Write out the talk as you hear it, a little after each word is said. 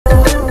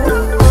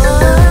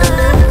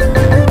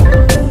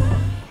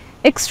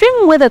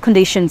Extreme weather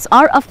conditions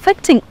are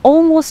affecting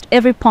almost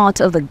every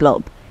part of the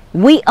globe.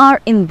 We are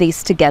in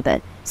this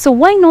together. So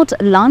why not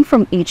learn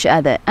from each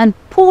other and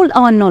pool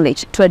our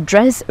knowledge to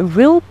address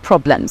real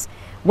problems?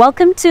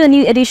 Welcome to a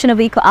new edition of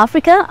Eco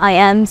Africa. I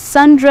am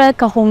Sandra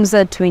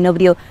Kahomza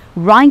Twinovideo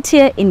right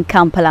here in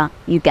Kampala,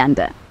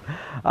 Uganda.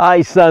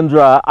 Hi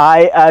Sandra,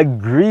 I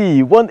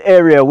agree. One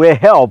area where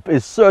help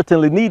is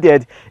certainly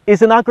needed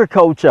is in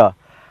agriculture.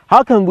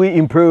 How can we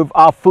improve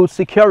our food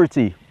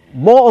security?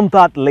 More on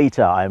that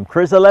later. I am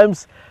Chris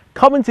Alems,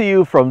 coming to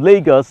you from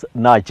Lagos,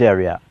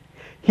 Nigeria.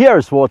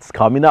 Here's what's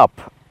coming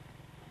up.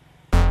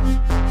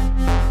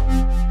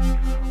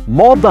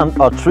 More than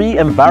three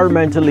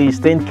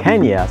environmentalists in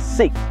Kenya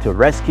seek to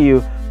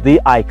rescue the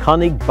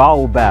iconic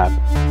Baobab.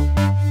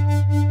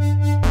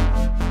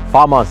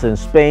 Farmers in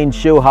Spain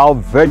show how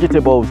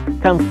vegetables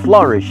can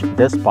flourish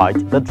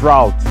despite the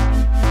drought.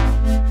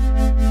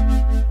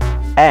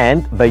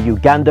 And the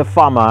Uganda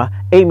farmer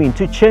aiming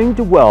to change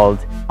the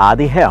world at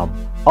the helm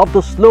of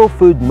the slow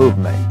food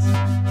movement.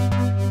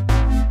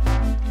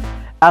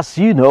 As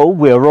you know,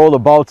 we're all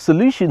about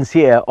solutions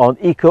here on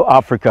Eco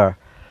Africa.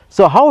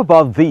 So how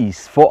about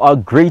this for a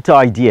great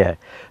idea?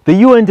 The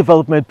UN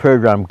Development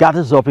Programme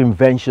gathers up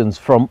inventions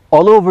from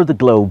all over the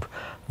globe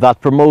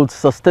that promote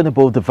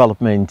sustainable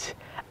development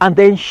and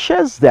then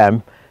shares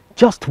them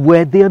just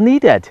where they are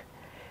needed.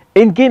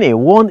 In Guinea,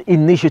 one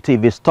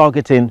initiative is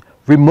targeting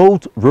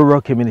remote rural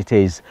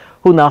communities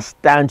who now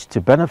stand to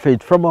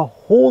benefit from a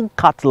whole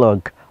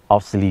catalogue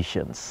of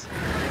solutions.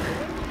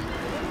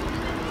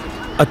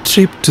 A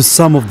trip to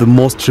some of the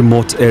most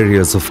remote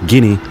areas of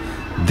Guinea.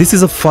 This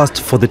is a first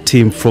for the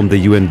team from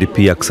the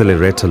UNDP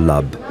Accelerator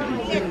Lab.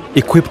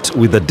 Equipped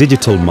with a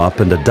digital map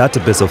and a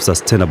database of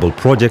sustainable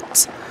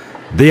projects,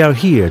 they are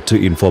here to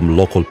inform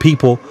local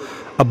people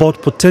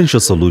about potential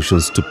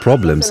solutions to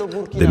problems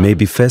they may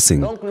be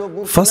facing.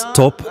 First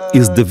stop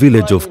is the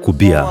village of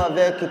Kubia.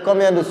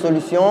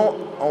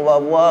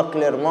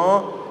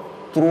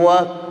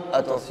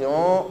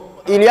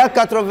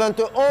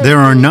 There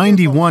are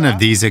 91 of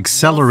these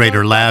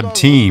Accelerator Lab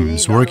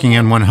teams working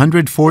in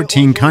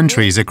 114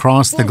 countries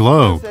across the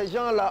globe.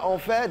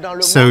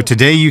 So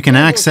today you can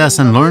access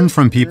and learn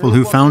from people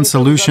who found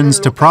solutions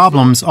to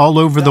problems all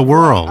over the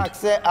world.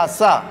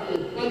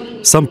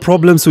 Some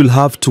problems will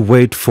have to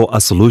wait for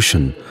a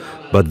solution,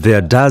 but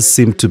there does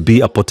seem to be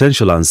a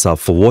potential answer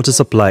for water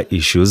supply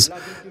issues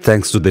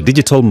thanks to the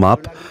digital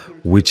map,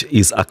 which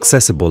is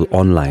accessible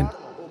online.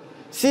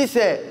 We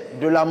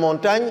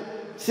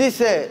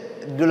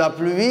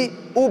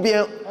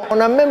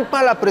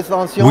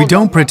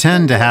don't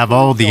pretend to have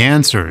all the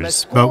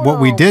answers, but what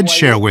we did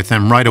share with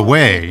them right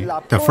away,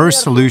 the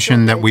first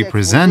solution that we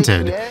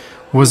presented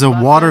was a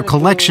water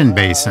collection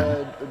basin,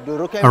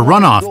 a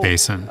runoff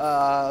basin.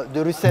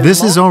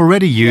 This is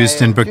already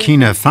used in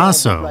Burkina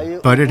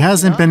Faso, but it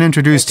hasn't been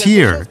introduced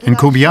here in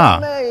Kubia.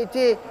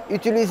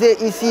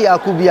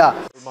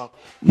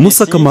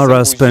 Musa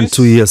Kamara spent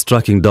 2 years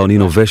tracking down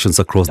innovations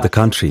across the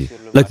country,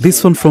 like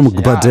this one from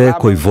Gbade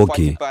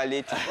Koivogi.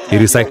 He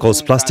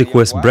recycles plastic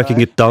waste,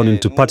 breaking it down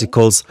into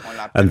particles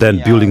and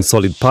then building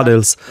solid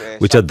paddles,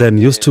 which are then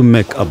used to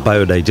make a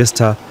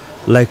biodigester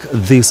like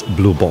this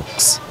blue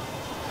box.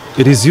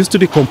 It is used to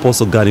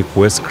decompose organic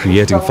waste,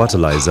 creating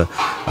fertilizer,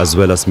 as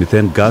well as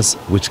methane gas,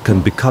 which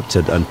can be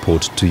captured and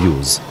put to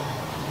use.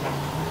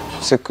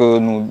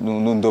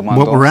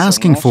 What we're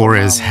asking for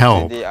is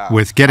help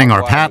with getting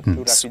our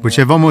patents, which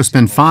have almost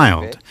been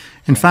filed.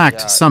 In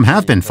fact, some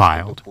have been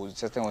filed.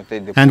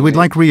 And we'd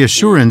like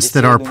reassurance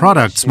that our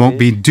products won't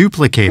be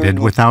duplicated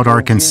without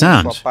our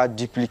consent.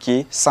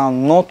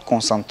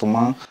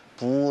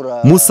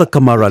 Musa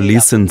Kamara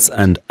listens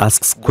and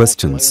asks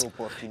questions.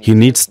 He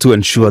needs to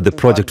ensure the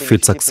project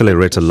fits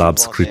Accelerator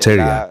Lab's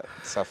criteria.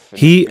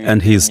 He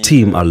and his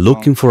team are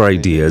looking for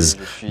ideas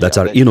that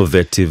are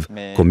innovative,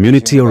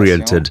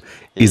 community-oriented,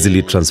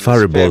 easily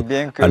transferable,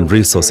 and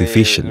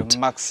resource-efficient.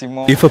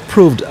 If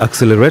approved,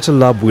 Accelerator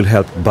Lab will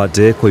help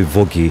Gbade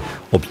Koivogi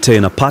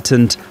obtain a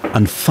patent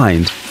and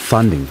find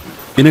funding.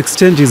 In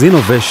exchange, his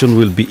innovation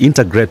will be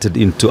integrated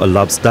into a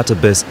lab's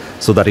database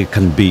so that it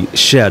can be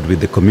shared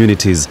with the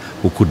communities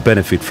who could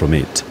benefit from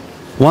it.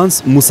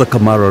 Once Musa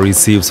Kamara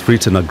receives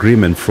written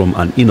agreement from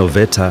an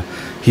innovator,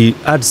 he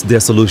adds their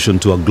solution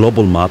to a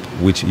global map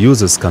which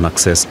users can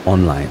access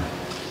online.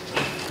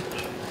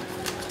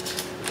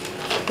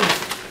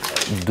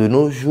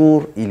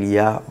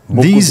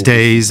 These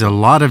days, a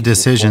lot of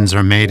decisions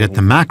are made at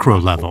the macro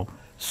level.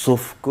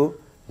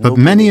 But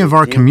many of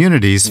our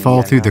communities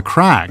fall through the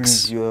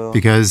cracks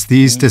because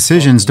these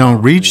decisions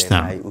don't reach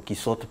them.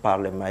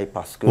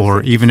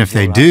 Or even if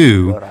they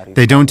do,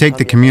 they don't take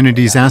the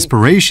community's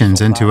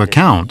aspirations into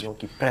account.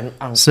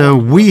 So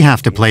we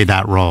have to play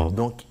that role.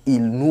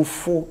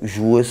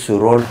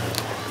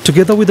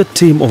 Together with a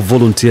team of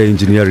volunteer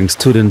engineering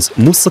students,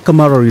 Musa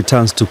Kamara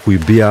returns to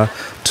Kuibia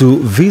to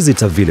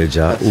visit a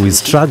villager who is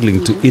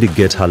struggling to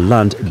irrigate her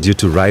land due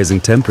to rising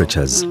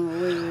temperatures.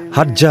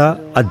 Hadja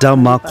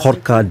Adama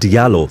Korka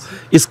Diallo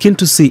is keen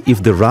to see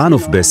if the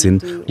runoff basin,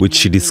 which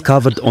she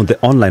discovered on the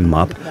online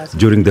map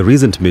during the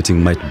recent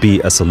meeting, might be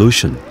a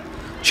solution.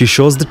 She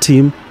shows the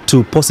team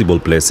 2 possible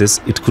places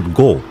it could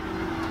go.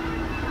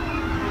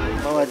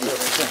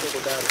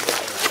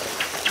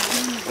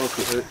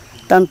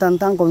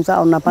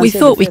 We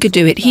thought we could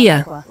do it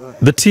here.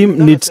 The team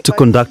needs to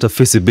conduct a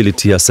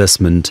feasibility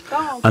assessment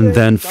and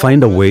then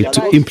find a way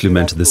to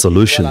implement the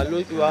solution.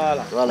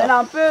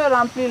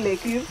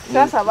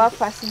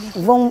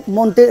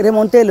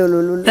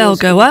 They'll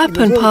go up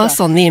and pass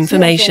on the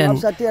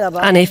information.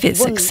 And if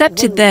it's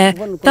accepted there,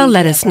 they'll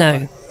let us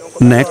know.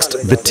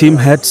 Next, the team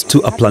heads to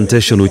a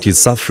plantation which is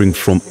suffering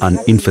from an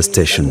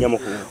infestation.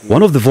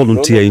 One of the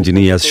volunteer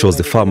engineers shows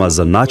the farmers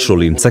a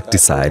natural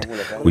insecticide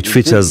which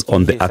features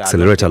on the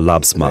Accelerator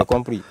Labs map.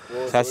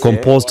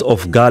 Composed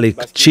of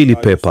garlic, chili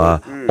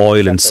pepper,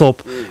 oil and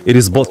soap, it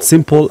is both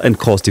simple and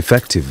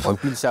cost-effective.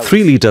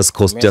 3 liters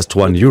cost just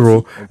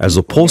 €1 as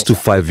opposed to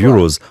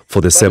 €5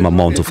 for the same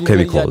amount of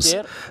chemicals.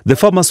 The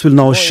farmers will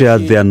now share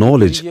their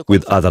knowledge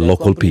with other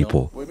local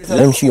people.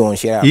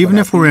 Even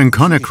if we're in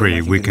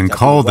Conakry, we can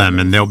call them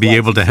and they'll be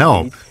able to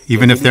help,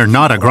 even if they're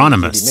not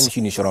agronomists.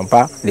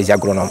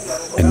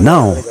 And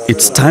now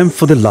it's time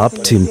for the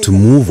lab team to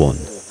move on,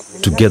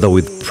 together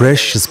with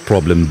precious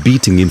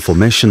problem-beating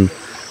information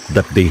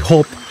that they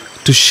hope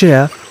to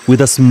share with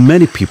as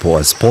many people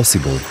as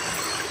possible.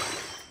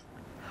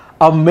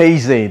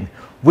 Amazing.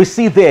 We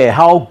see there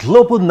how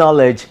global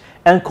knowledge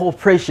and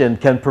cooperation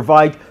can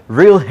provide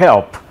real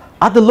help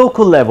at the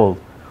local level,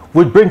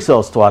 which brings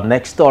us to our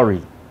next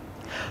story.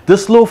 The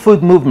Slow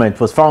Food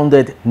Movement was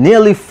founded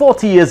nearly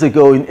 40 years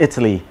ago in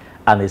Italy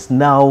and is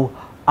now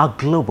a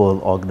global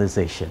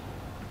organization.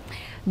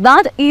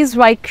 That is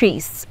right,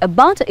 Chris.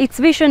 But its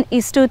vision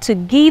is to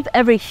give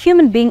every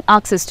human being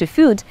access to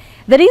food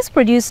that is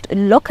produced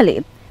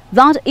locally.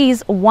 That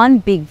is one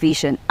big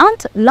vision.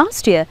 And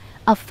last year,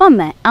 a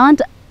farmer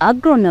and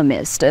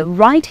agronomist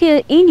right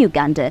here in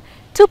Uganda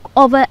took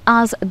over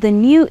as the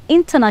new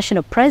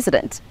international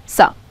president.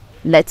 So,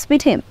 let's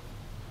meet him.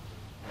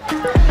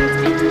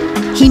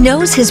 He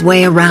knows his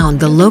way around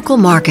the local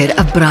market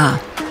of Bra.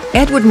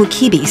 Edward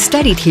Mukibi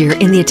studied here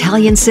in the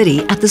Italian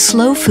city at the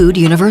Slow Food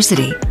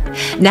University.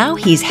 Now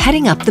he's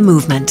heading up the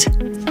movement.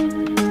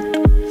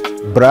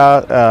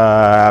 Bra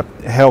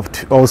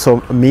helped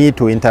also me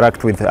to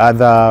interact with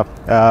other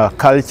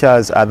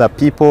cultures, other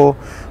people,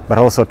 but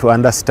also to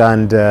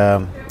understand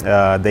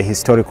the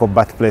historical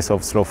birthplace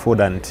of slow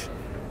food and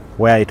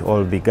where it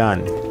all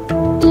began.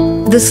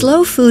 The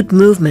slow food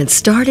movement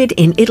started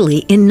in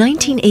Italy in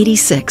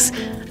 1986,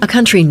 a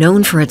country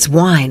known for its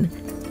wine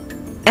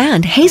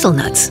and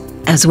hazelnuts,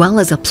 as well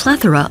as a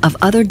plethora of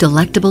other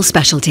delectable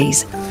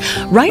specialties.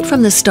 Right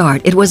from the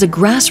start, it was a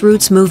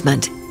grassroots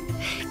movement.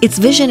 Its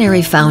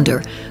visionary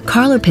founder,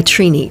 Carlo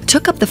Petrini,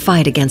 took up the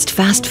fight against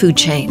fast food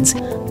chains,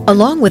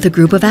 along with a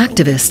group of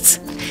activists.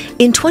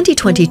 In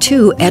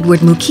 2022, Edward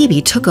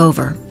Mukibi took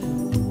over.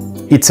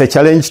 It's a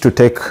challenge to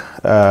take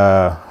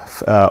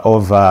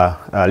over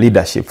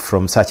leadership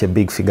from such a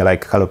big figure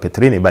like Carlo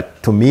Petrini,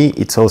 but to me,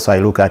 it's also, I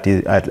look at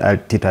it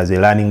as a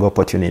learning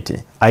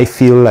opportunity. I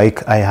feel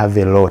like I have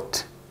a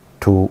lot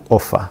to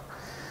offer.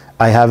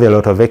 I have a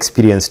lot of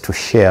experience to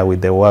share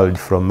with the world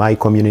from my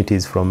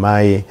communities, from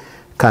my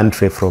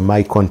country, from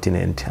my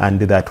continent, and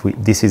that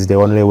this is the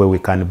only way we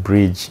can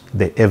bridge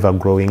the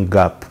ever-growing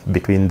gap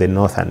between the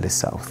North and the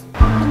South.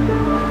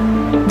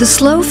 The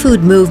slow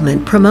food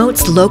movement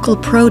promotes local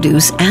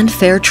produce and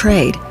fair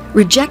trade,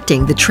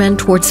 rejecting the trend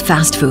towards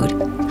fast food.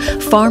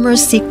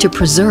 Farmers seek to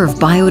preserve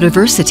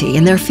biodiversity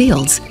in their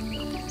fields.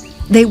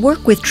 They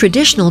work with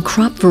traditional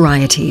crop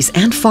varieties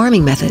and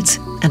farming methods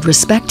and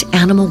respect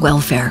animal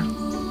welfare.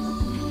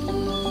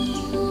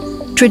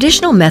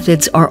 Traditional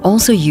methods are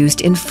also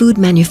used in food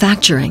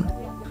manufacturing.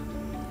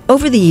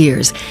 Over the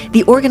years,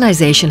 the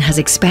organization has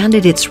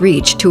expanded its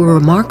reach to a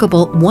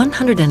remarkable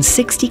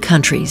 160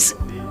 countries.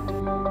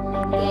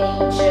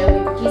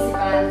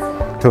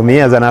 To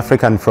me, as an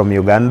African from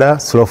Uganda,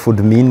 slow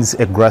food means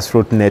a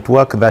grassroots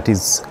network that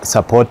is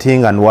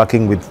supporting and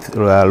working with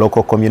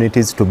local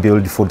communities to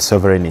build food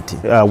sovereignty.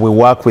 We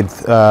work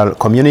with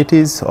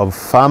communities of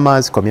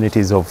farmers,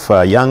 communities of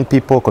young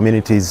people,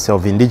 communities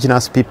of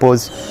indigenous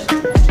peoples.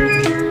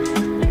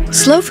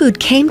 Slow food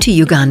came to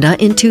Uganda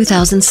in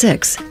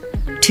 2006.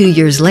 2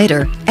 years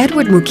later,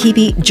 Edward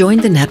Mukibi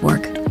joined the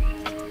network.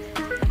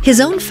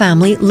 His own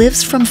family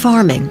lives from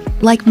farming,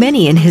 like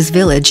many in his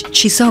village,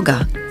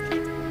 Chisoga.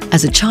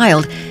 As a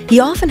child,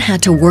 he often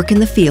had to work in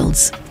the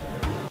fields.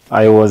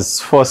 I was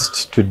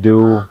forced to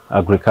do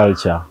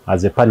agriculture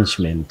as a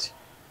punishment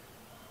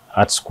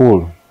at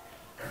school.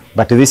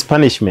 But this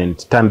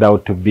punishment turned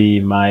out to be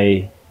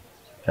my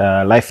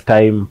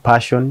lifetime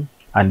passion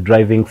and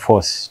driving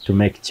force to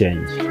make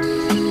change.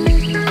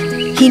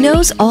 He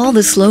knows all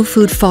the slow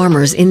food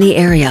farmers in the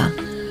area,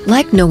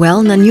 like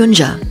Noel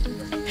Nanyunja.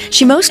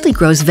 She mostly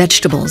grows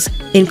vegetables,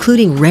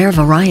 including rare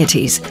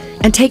varieties,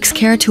 and takes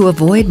care to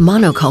avoid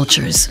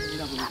monocultures.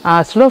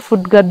 Slow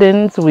food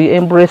gardens, we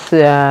embrace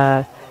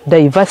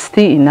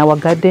diversity in our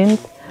garden.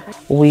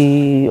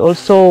 We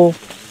also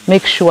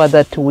make sure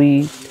that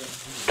we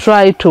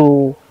try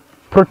to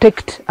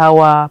protect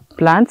our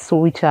plants,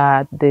 which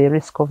are at the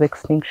risk of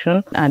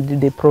extinction,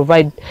 and they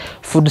provide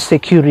food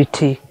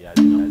security.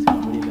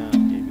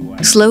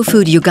 Slow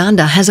Food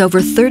Uganda has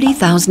over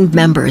 30,000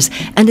 members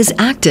and is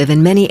active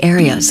in many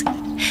areas.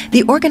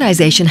 The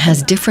organization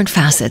has different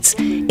facets,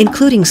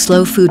 including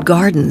slow food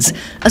gardens,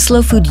 a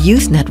slow food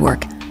youth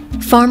network,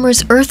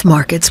 farmers' earth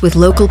markets with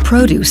local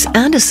produce,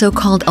 and a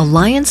so-called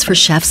Alliance for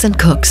Chefs and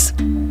Cooks.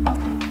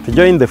 To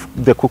join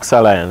the Cooks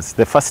Alliance,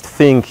 the first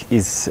thing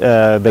is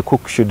the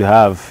cook should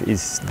have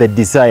is the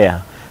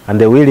desire and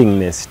the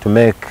willingness to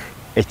make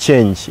a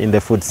change in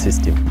the food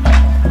system.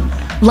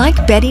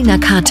 Like Betty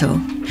Nakato,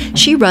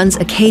 she runs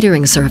a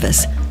catering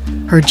service.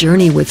 Her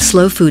journey with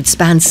slow food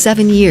spans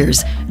 7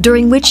 years,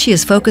 during which she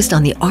has focused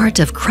on the art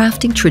of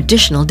crafting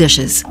traditional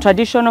dishes.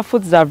 Traditional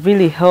foods have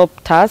really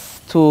helped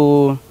us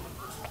to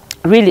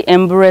really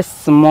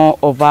embrace more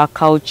of our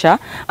culture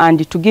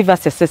and to give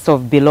us a sense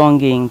of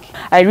belonging.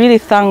 I really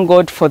thank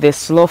God for the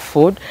slow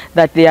food,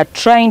 that they are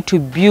trying to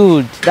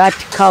build that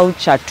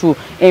culture, to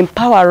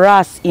empower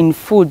us in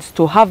foods,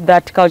 to have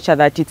that culture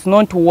that it's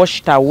not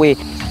washed away.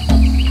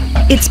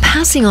 It's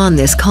passing on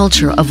this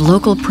culture of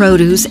local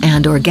produce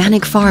and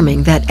organic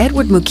farming that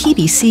Edward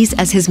Mukibi sees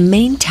as his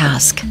main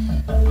task.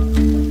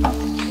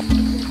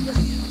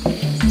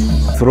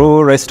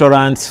 Through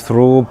restaurants,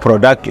 through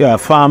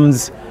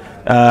farms,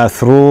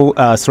 through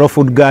slow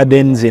food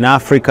gardens in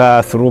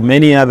Africa, through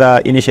many other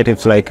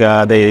initiatives like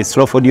the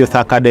Slow Food Youth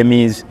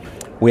Academies,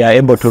 we are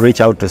able to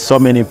reach out to so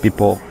many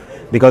people,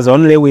 because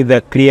only with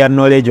the clear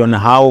knowledge on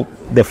how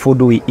the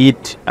food we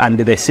eat and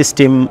the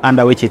system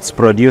under which it's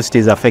produced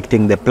is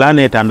affecting the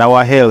planet and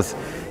our health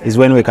is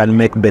when we can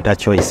make better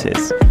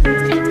choices.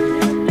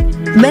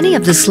 Many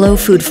of the slow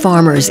food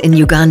farmers in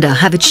Uganda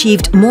have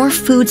achieved more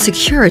food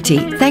security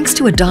thanks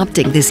to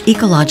adopting this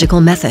ecological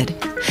method.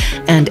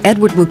 And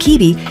Edward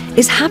Mukibi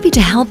is happy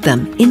to help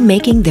them in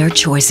making their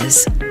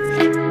choices.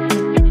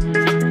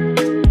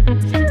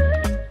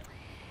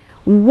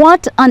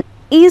 What an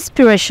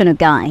inspirational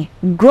guy.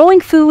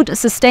 Growing food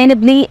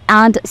sustainably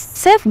and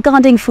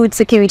safeguarding food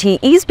security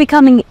is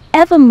becoming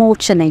ever more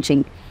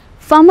challenging.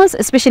 Farmers,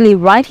 especially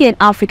right here in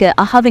Africa,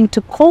 are having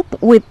to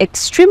cope with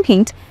extreme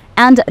heat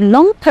and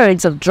long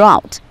periods of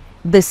drought.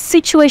 The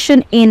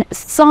situation in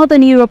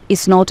southern Europe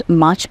is not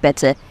much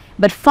better,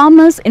 but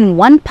farmers in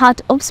one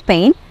part of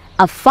Spain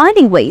are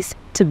finding ways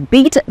to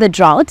beat the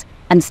drought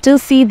and still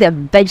see their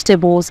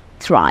vegetables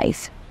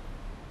thrive.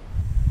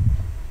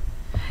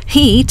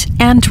 Heat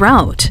and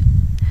drought.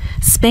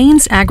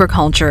 Spain's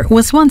agriculture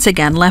was once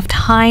again left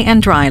high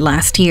and dry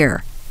last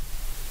year.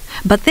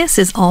 But this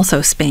is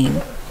also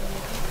Spain.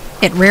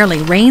 It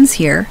rarely rains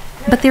here,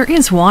 but there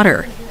is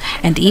water,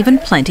 and even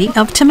plenty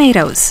of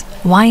tomatoes.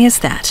 Why is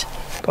that?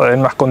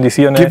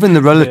 Given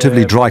the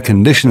relatively dry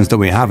conditions that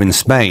we have in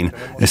Spain,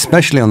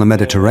 especially on the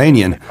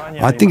Mediterranean,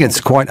 I think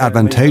it's quite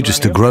advantageous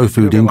to grow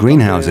food in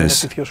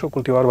greenhouses.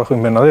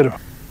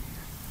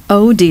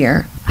 Oh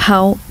dear,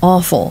 how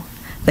awful.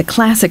 The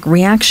classic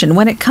reaction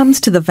when it comes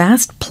to the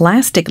vast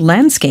plastic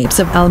landscapes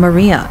of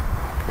Almeria.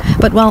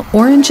 But while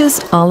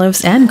oranges,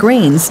 olives, and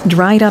grains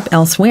dried up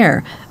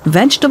elsewhere,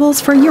 vegetables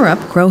for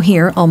Europe grow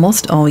here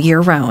almost all year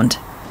round.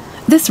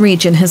 This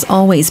region has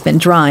always been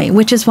dry,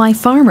 which is why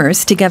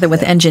farmers, together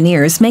with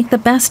engineers, make the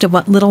best of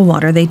what little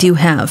water they do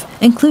have,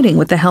 including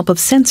with the help of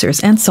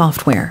sensors and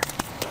software.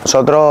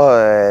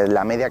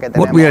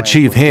 What we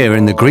achieve here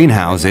in the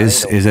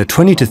greenhouses is a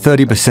 20 to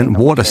 30%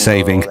 water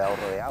saving,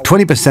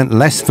 20%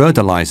 less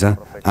fertilizer,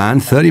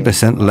 and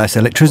 30% less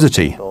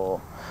electricity.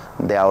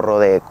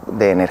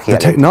 The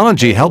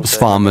technology helps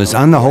farmers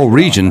and the whole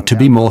region to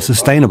be more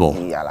sustainable.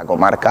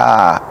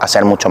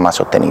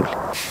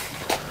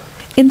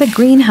 In the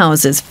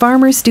greenhouses,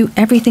 farmers do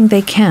everything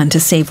they can to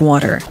save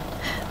water.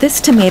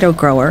 This tomato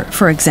grower,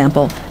 for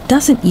example,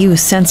 doesn't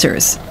use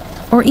sensors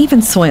or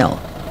even soil.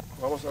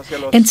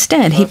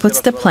 Instead, he puts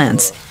the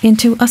plants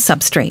into a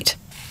substrate.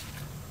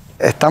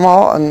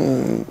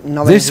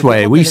 This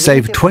way, we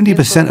save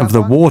 20% of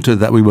the water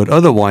that we would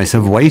otherwise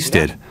have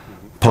wasted,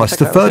 plus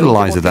the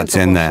fertilizer that's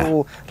in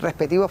there.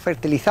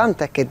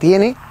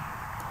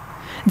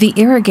 The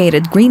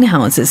irrigated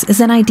greenhouses is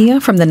an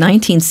idea from the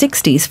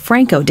 1960s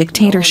Franco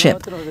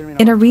dictatorship,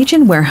 in a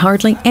region where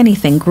hardly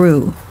anything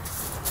grew.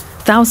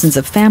 Thousands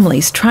of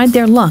families tried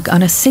their luck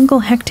on a single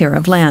hectare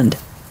of land.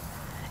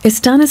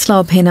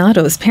 Estanislao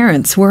Penado's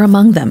parents were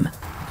among them.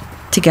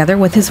 Together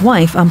with his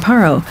wife,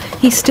 Amparo,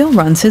 he still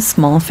runs his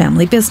small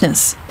family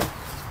business.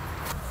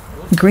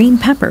 Green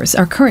peppers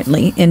are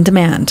currently in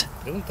demand.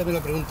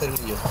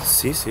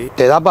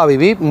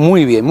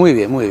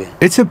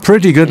 It's a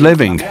pretty good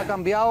living.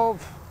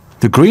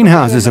 The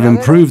greenhouses have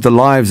improved the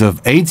lives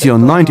of 80 or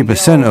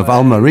 90% of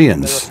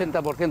Almerians.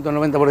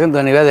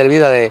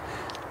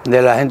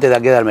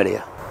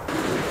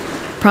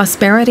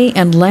 Prosperity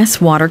and less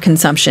water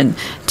consumption,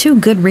 two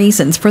good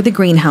reasons for the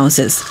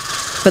greenhouses.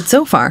 But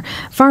so far,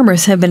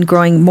 farmers have been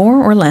growing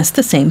more or less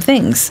the same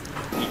things.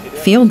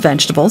 Field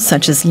vegetables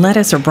such as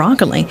lettuce or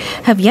broccoli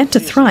have yet to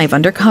thrive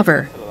under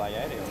cover.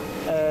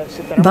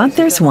 But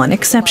there's one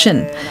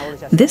exception.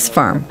 This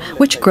farm,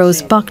 which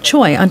grows bok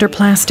choy under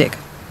plastic,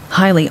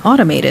 highly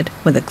automated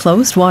with a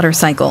closed water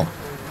cycle.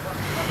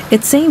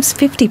 It saves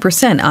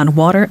 50% on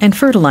water and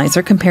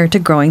fertilizer compared to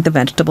growing the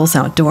vegetables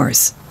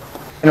outdoors.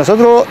 We have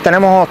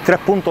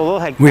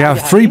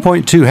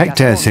 3.2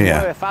 hectares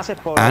here,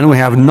 and we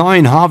have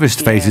 9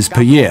 harvest phases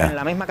per year.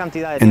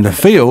 In the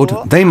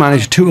field, they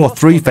manage 2 or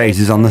 3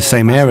 phases on the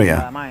same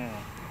area.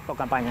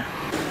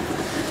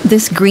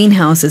 This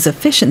greenhouse's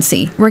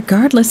efficiency,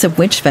 regardless of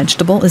which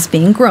vegetable is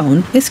being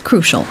grown, is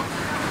crucial.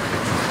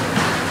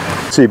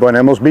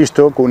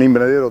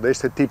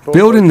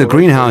 Building the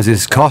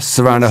greenhouses costs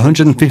around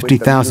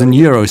 150,000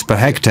 euros per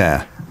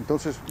hectare.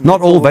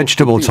 Not all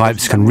vegetable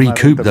types can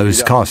recoup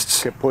those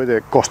costs.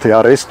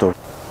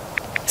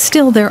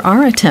 Still, there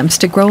are attempts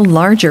to grow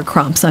larger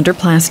crops under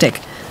plastic,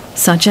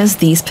 such as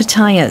these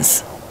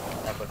pitayas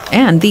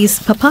and these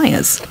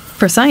papayas.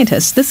 For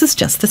scientists, this is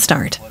just the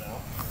start.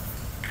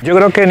 I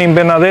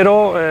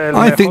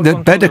think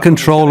that better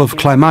control of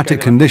climatic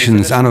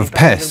conditions and of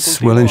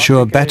pests will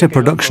ensure better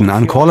production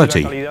and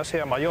quality.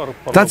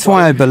 That's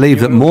why I believe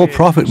that more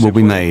profit will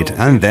be made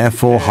and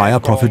therefore higher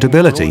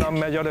profitability.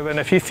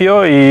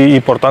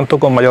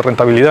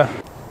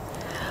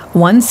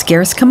 One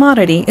scarce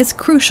commodity is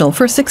crucial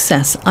for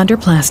success under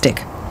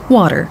plastic: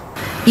 water,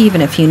 even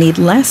if you need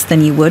less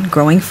than you would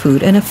growing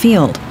food in a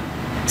field.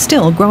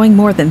 Still, growing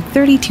more than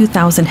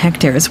 32,000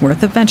 hectares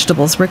worth of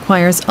vegetables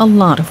requires a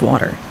lot of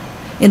water.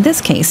 In this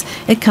case,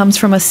 it comes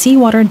from a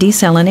seawater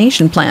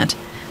desalination plant,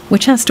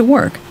 which has to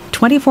work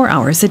 24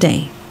 hours a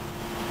day.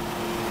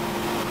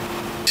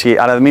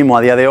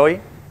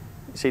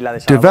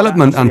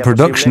 Development and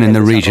production in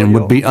the region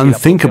would be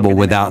unthinkable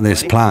without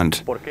this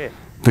plant,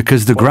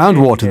 because the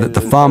groundwater that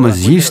the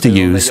farmers used to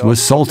use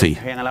was salty.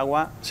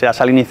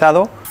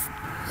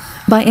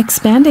 By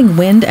expanding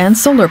wind and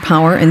solar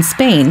power in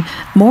Spain,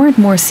 more and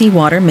more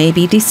seawater may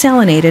be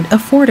desalinated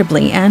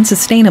affordably and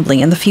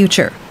sustainably in the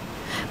future.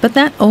 But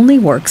that only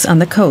works on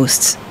the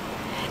coasts.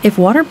 If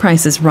water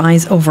prices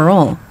rise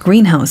overall,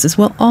 greenhouses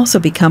will also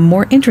become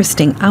more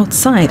interesting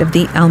outside of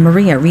the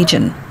Almeria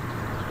region.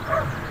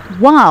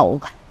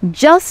 Wow,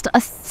 just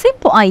a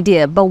simple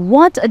idea, but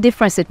what a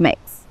difference it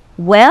makes.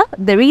 Where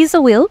there is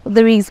a will,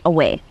 there is a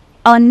way.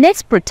 Our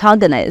next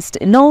protagonist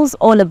knows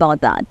all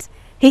about that.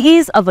 He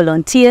is a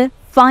volunteer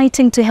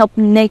fighting to help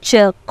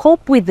nature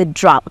cope with the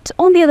drought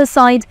on the other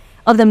side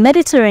of the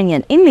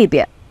Mediterranean in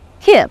Libya.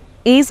 Here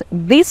is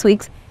this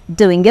week's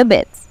Doing Your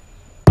Bit.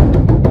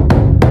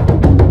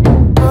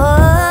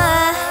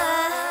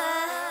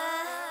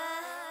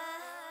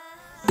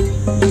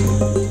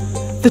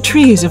 The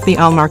trees of the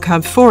Al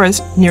Markab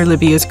forest near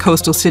Libya's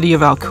coastal city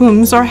of Al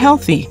Khums are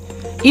healthy,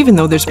 even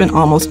though there's been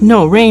almost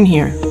no rain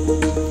here.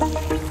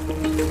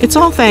 It's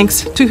all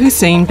thanks to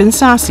Hussein bin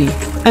Sassi,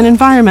 an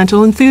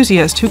environmental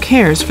enthusiast who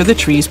cares for the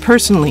trees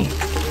personally.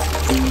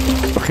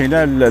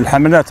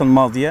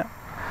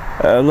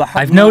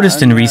 I've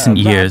noticed in recent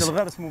years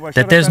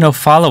that there's no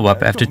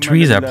follow-up after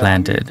trees are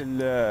planted.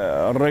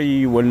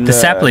 The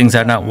saplings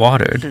are not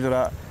watered.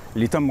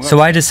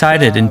 So I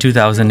decided in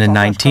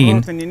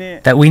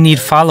 2019 that we need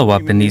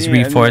follow-up in these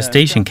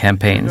reforestation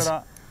campaigns.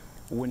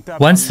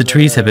 Once the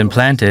trees have been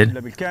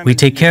planted, we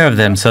take care of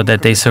them so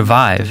that they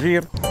survive.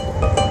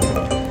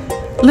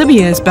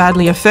 Libya is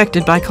badly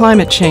affected by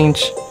climate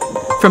change.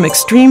 From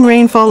extreme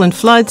rainfall and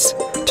floods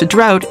to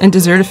drought and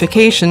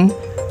desertification,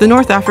 the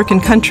North African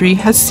country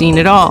has seen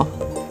it all.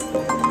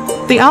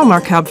 The Al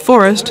Markab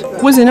forest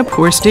was in a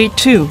poor state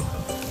too,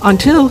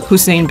 until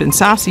Hussein bin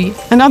Sassi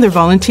and other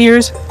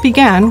volunteers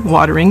began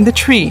watering the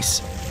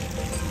trees.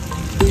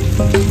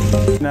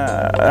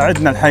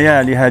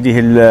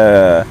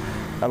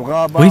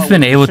 We've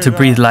been able to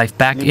breathe life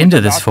back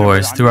into this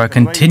forest through our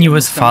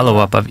continuous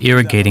follow-up of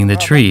irrigating the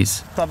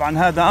trees.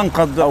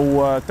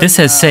 This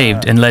has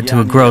saved and led to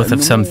a growth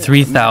of some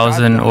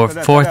 3,000 or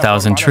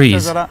 4,000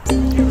 trees.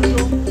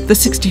 The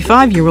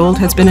 65-year-old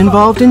has been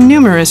involved in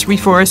numerous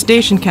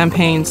reforestation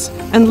campaigns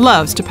and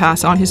loves to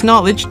pass on his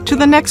knowledge to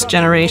the next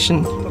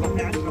generation.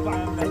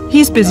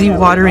 He's busy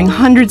watering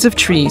hundreds of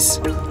trees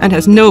and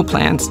has no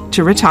plans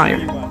to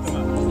retire.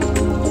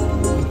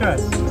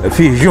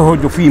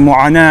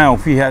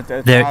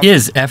 There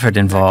is effort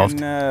involved.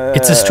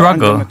 It's a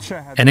struggle,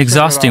 an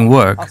exhausting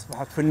work.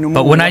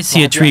 But when I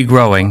see a tree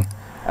growing,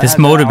 this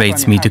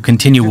motivates me to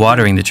continue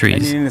watering the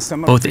trees,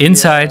 both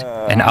inside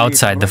and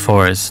outside the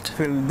forest.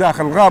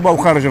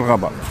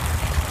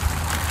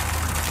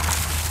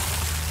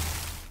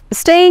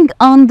 Staying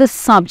on the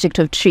subject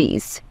of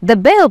trees, the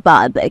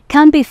Baobab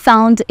can be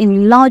found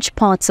in large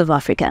parts of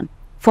Africa.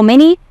 For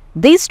many,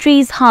 these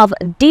trees have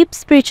deep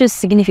spiritual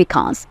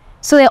significance,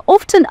 so they are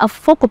often a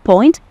focal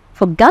point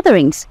for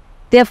gatherings.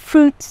 Their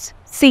fruits,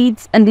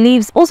 seeds and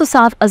leaves also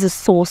serve as a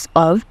source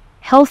of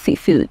healthy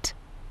food.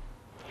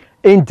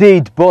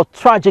 Indeed, but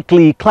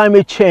tragically,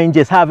 climate change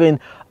is having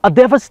a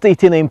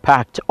devastating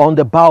impact on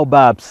the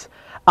baobabs.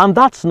 And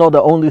that's not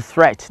the only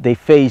threat they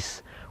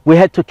face We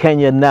head to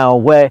Kenya now,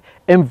 where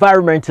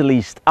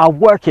environmentalists are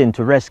working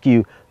to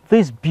rescue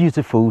this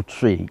beautiful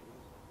tree.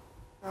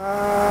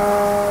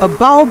 A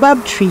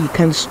baobab tree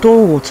can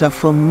store water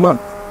for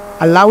months,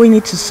 allowing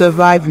it to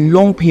survive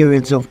long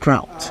periods of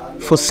drought.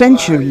 For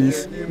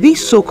centuries,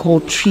 these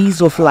so-called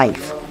trees of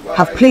life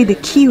have played a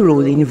key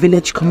role in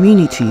village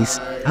communities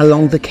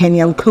along the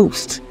Kenyan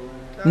coast.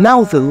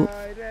 Now, though,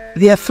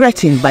 they are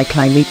threatened by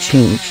climate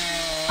change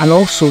and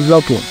also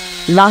logging.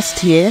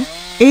 Last year,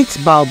 8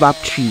 baobab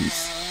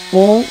trees,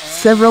 all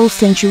several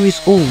centuries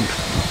old,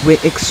 were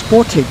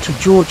exported to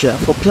Georgia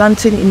for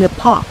planting in a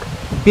park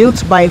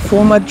built by a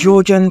former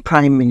Georgian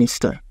prime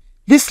minister.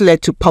 This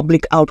led to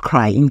public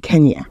outcry in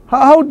Kenya.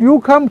 How do you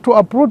come to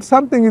uproot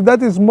something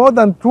that is more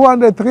than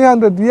 200,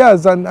 300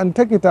 years and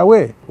take it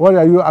away? What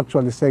are you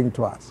actually saying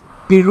to us?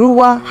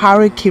 Birua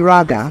Hari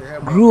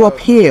Kiraga grew up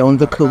here on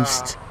the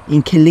coast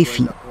in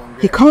Kilifi.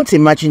 He can't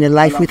imagine a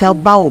life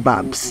without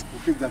baobabs.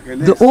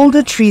 The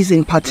older trees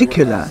in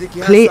particular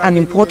play an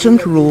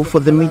important role for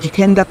the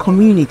Mijikenda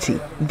community.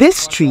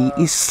 This tree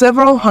is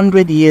several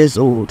hundred years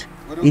old.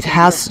 It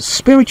has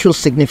spiritual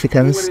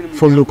significance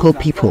for local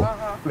people.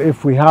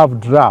 If we have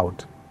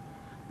drought,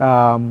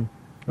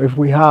 if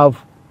we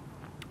have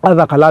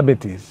other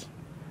calamities,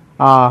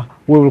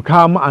 we will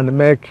come and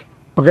make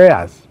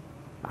prayers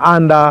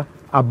under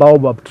a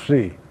baobab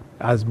tree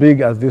as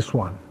big as this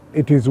one.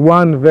 It is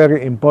one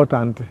very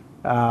important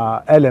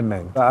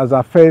element. As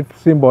a faith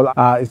symbol,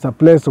 it's a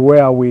place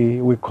where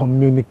we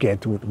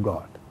communicate with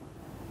God.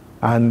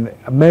 And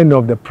many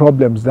of the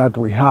problems that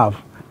we have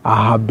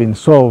been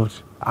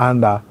solved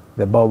under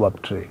the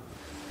baobab tree.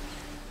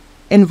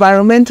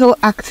 Environmental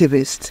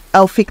activist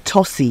Elfik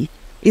Tossi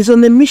is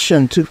on a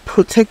mission to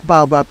protect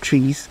baobab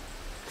trees.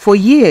 For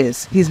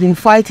years, he's been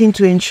fighting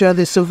to ensure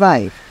they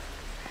survive.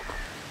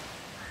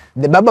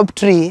 The baobab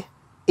tree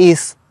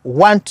is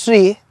one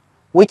tree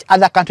which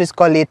other countries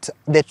call it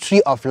the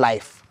tree of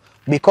life,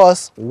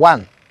 because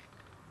one,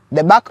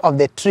 the bark of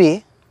the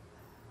tree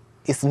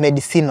is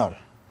medicinal,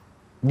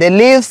 the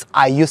leaves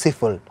are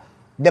useful,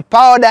 the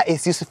powder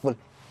is useful,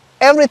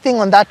 everything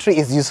on that tree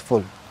is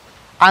useful.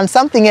 And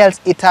something else,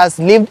 it has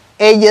lived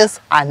ages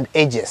and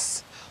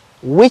ages,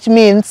 which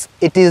means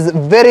it is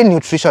very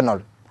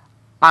nutritional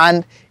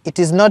and it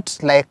is not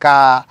like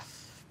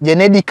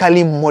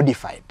genetically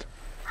modified.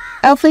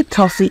 Elfik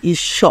Tossi is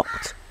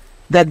shocked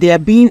that they are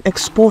being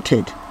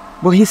exported,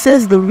 but he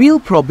says the real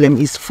problem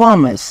is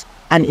farmers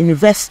and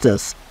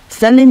investors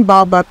selling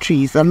baobab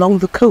trees along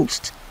the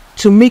coast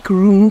to make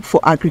room for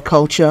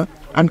agriculture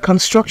and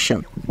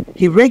construction.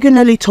 He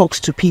regularly talks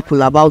to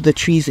people about the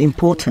tree's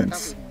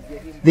importance.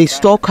 They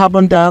store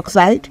carbon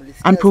dioxide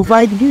and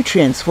provide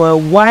nutrients for a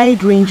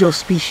wide range of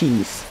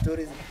species.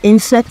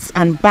 Insects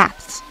and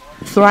bats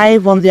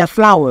thrive on their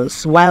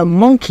flowers while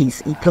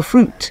monkeys eat the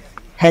fruit,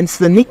 hence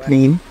the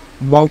nickname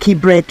monkey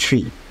bread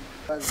tree.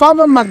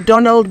 Farmer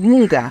MacDonald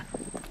Munga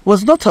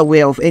was not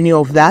aware of any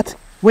of that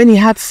when he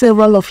had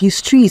several of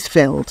his trees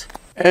felled.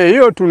 We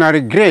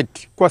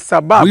regret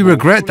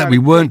that we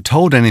weren't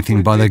told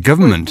anything by the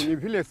government.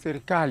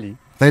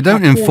 They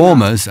don't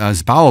inform us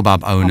as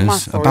baobab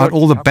owners about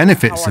all the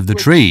benefits of the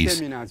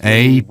trees,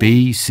 A,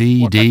 B,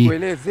 C, D,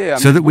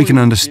 so that we can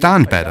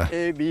understand better.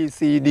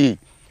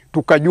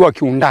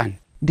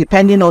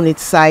 Depending on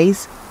its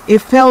size, a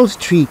felled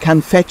tree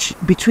can fetch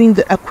between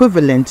the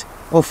equivalent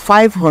of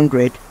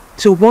 500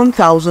 to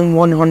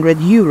 1,100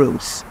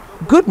 euros.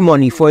 Good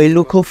money for a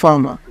local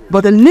farmer,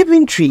 but a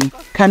living tree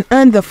can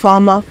earn the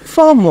farmer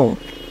far more.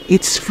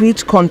 Its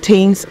fruit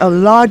contains a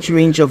large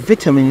range of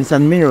vitamins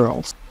and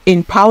minerals.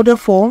 In powder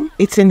form,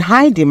 it's in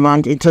high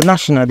demand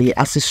internationally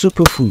as a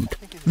superfood.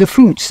 The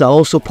fruits are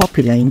also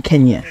popular in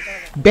Kenya.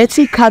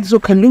 Betty Kadzo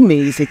Kalume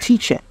is a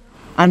teacher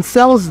and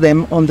sells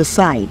them on the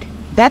side.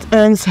 That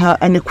earns her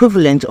an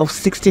equivalent of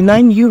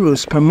 69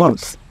 euros per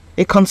month,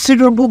 a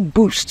considerable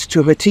boost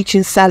to her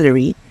teaching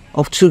salary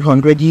of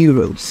 200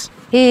 euros.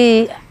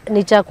 It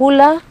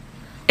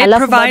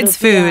provides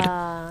food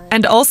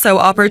and also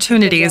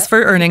opportunities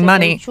for earning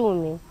money.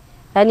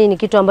 I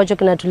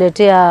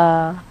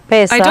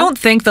don't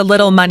think the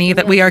little money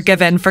that we are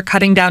given for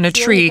cutting down a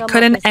tree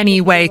could in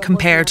any way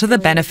compare to the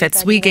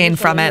benefits we gain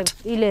from it.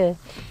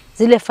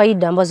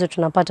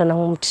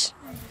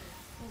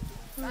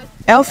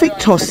 Elfik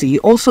Tossi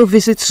also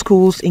visits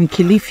schools in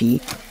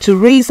Kilifi to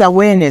raise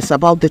awareness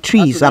about the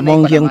trees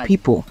among young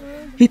people.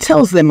 He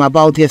tells them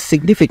about their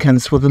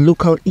significance for the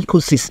local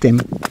ecosystem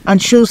and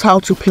shows how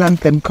to plant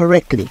them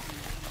correctly.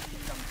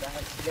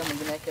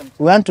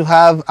 We want to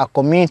have a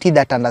community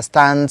that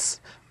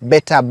understands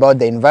better about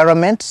the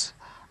environment,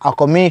 a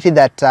community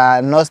that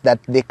knows that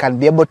they can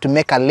be able to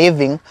make a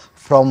living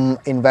from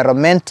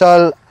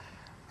environmental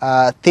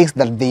things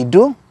that they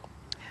do.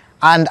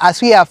 And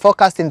as we are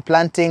focused in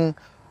planting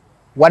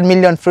 1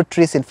 million fruit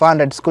trees in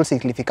 400 schools in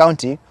Kilifi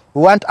County,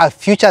 we want a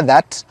future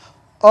that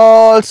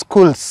all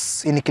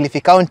schools in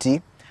Kilifi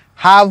County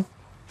have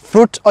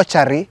fruit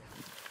orchard.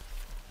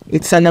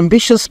 It's an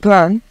ambitious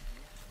plan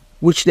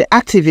which the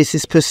activist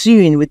is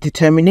pursuing with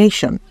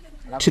determination,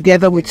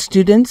 together with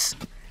students,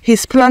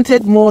 He's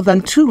planted more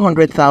than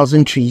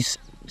 200,000 trees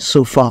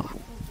so far.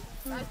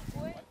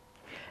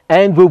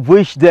 And we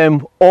wish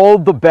them all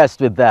the best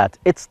with that.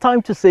 It's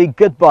time to say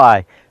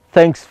goodbye.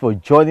 Thanks for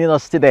joining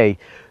us today.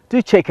 Do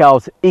check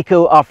out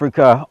Eco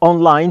Africa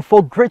online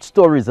for great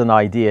stories and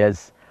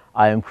ideas.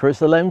 I am Chris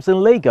Alems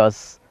in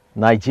Lagos,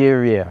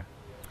 Nigeria.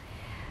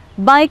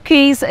 Bye,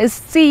 Chris.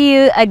 See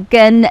you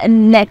again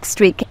next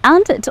week.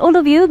 And to all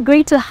of you,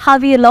 great to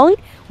have you along.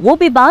 We'll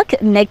be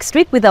back next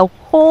week with a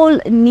whole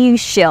new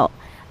show.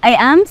 I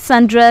am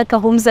Sandra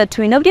Kahumza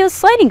Twinobdio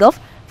signing off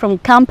from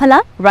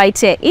Kampala, right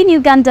here in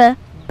Uganda.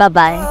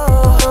 Bye-bye.